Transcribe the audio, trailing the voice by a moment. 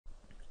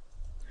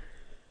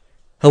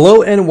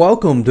Hello and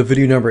welcome to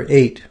video number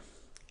 8.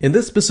 In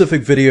this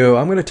specific video,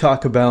 I'm going to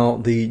talk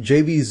about the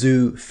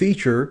JVZoo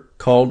feature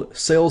called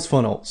Sales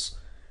Funnels.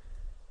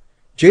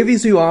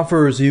 JVZoo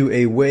offers you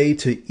a way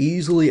to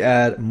easily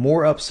add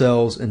more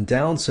upsells and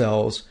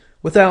downsells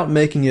without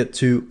making it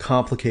too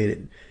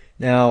complicated.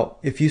 Now,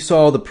 if you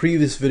saw the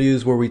previous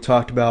videos where we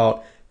talked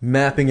about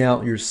mapping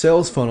out your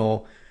sales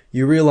funnel,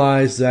 you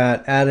realize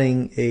that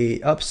adding a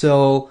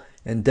upsell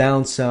and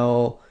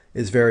downsell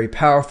is very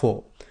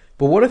powerful.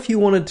 But what if you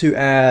wanted to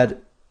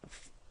add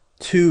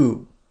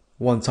 2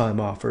 one-time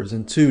offers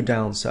and 2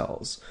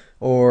 downsells,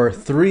 or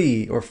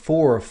 3 or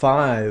 4 or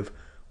 5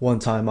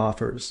 one-time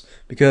offers?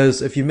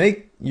 Because if you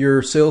make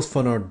your sales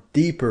funnel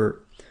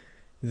deeper,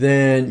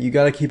 then you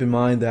got to keep in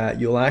mind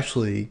that you'll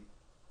actually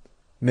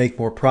make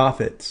more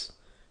profits.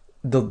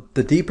 The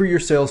deeper your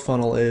sales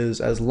funnel is,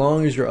 as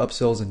long as your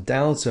upsells and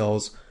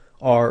downsells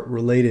are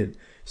related.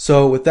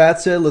 So with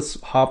that said,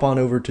 let's hop on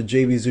over to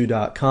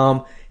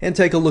JVZoo.com and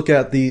take a look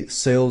at the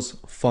sales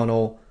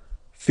funnel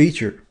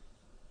feature.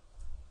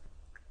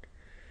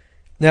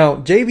 Now,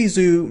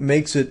 JVZoo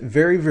makes it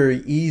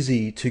very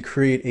easy to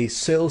create a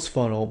sales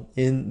funnel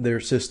in their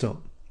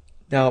system.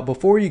 Now,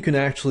 before you can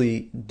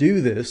actually do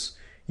this,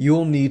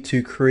 you'll need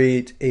to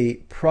create a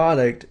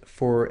product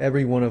for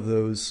every one of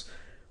those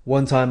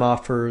one-time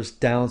offers,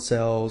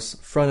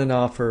 downsells, front-end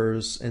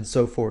offers, and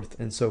so forth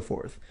and so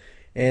forth.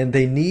 And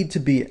they need to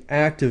be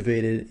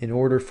activated in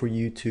order for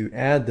you to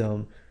add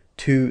them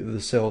to the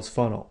sales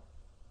funnel.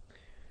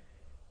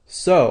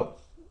 So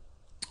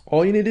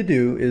all you need to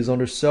do is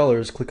under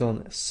Sellers, click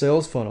on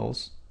Sales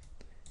Funnels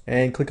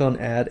and click on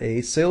Add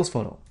a Sales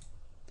Funnel.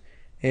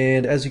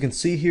 And as you can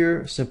see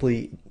here,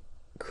 simply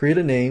create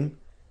a name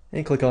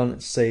and click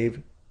on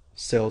Save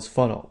Sales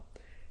Funnel.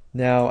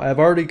 Now, I've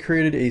already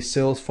created a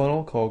sales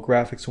funnel called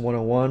Graphics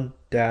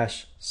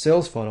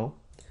 101-Sales Funnel.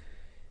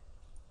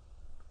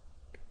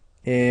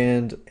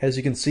 And as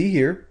you can see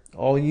here,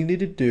 all you need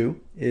to do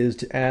is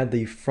to add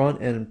the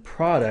front end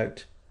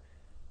product.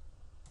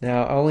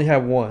 Now, I only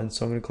have one,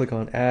 so I'm going to click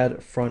on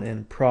Add Front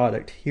End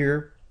Product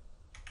here.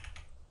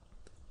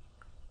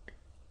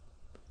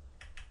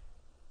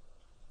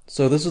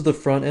 So this is the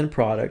front end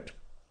product,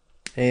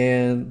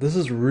 and this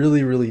is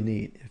really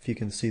neat. If you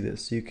can see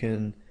this, you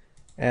can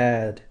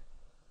add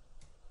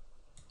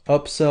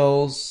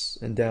upsells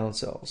and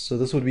downsells. So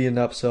this would be an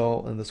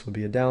upsell and this would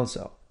be a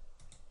downsell.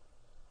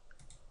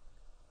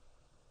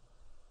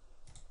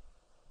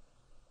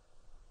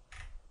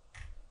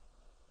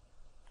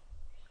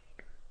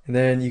 And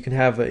then you can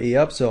have a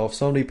upsell. If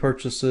somebody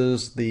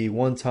purchases the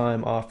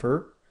one-time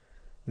offer,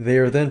 they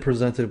are then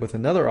presented with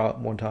another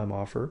one-time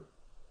offer,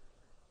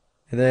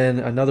 and then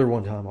another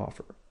one-time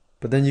offer.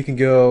 But then you can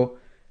go,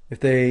 if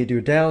they do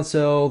a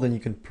downsell, then you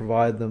can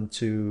provide them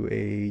to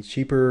a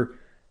cheaper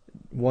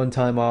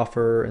one-time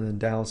offer, and then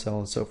downsell,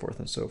 and so forth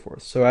and so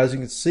forth. So as you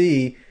can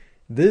see,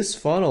 this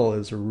funnel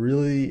is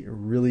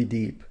really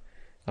deep.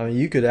 I mean,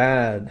 you could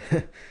add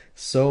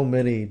so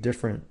many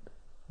different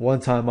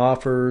one-time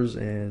offers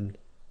and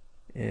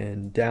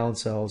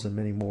downsells and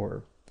many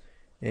more.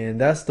 And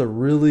that's the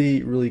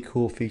really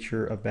cool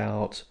feature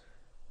about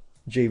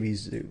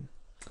JVZoo.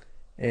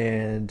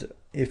 And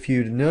if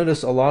you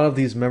notice, a lot of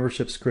these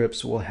membership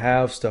scripts will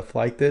have stuff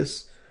like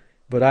this,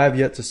 but I've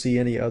yet to see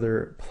any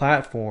other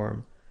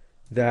platform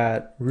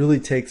that really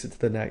takes it to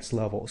the next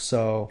level.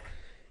 So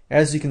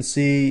as you can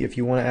see, if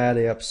you want to add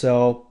a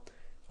upsell,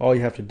 all you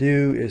have to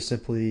do is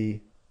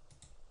simply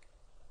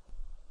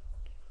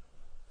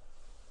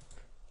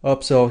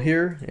upsell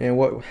here, and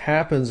what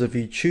happens if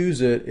you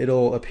choose it,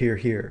 it'll appear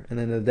here, and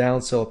then the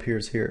downsell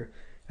appears here.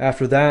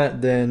 After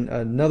that, then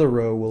another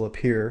row will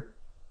appear,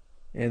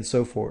 and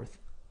so forth.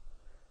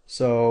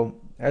 So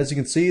as you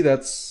can see,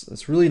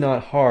 it's really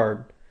not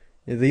hard.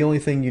 The only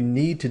thing you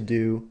need to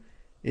do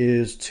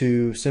is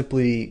to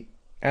simply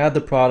add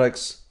the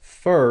products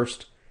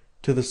first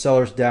to the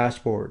seller's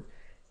dashboard,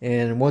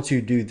 and once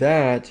you do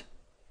that,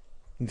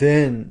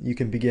 then you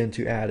can begin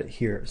to add it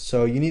here.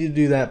 So you need to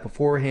do that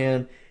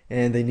beforehand,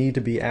 and they need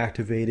to be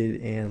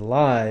activated and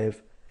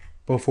live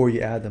before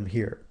you add them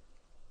here.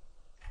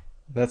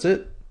 That's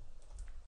it.